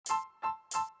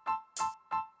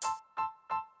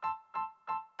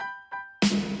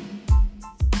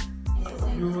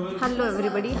Hello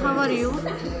everybody, how are you?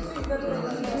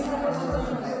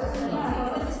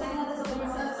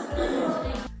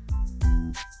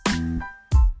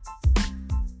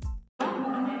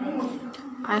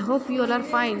 I hope you all are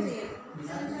fine.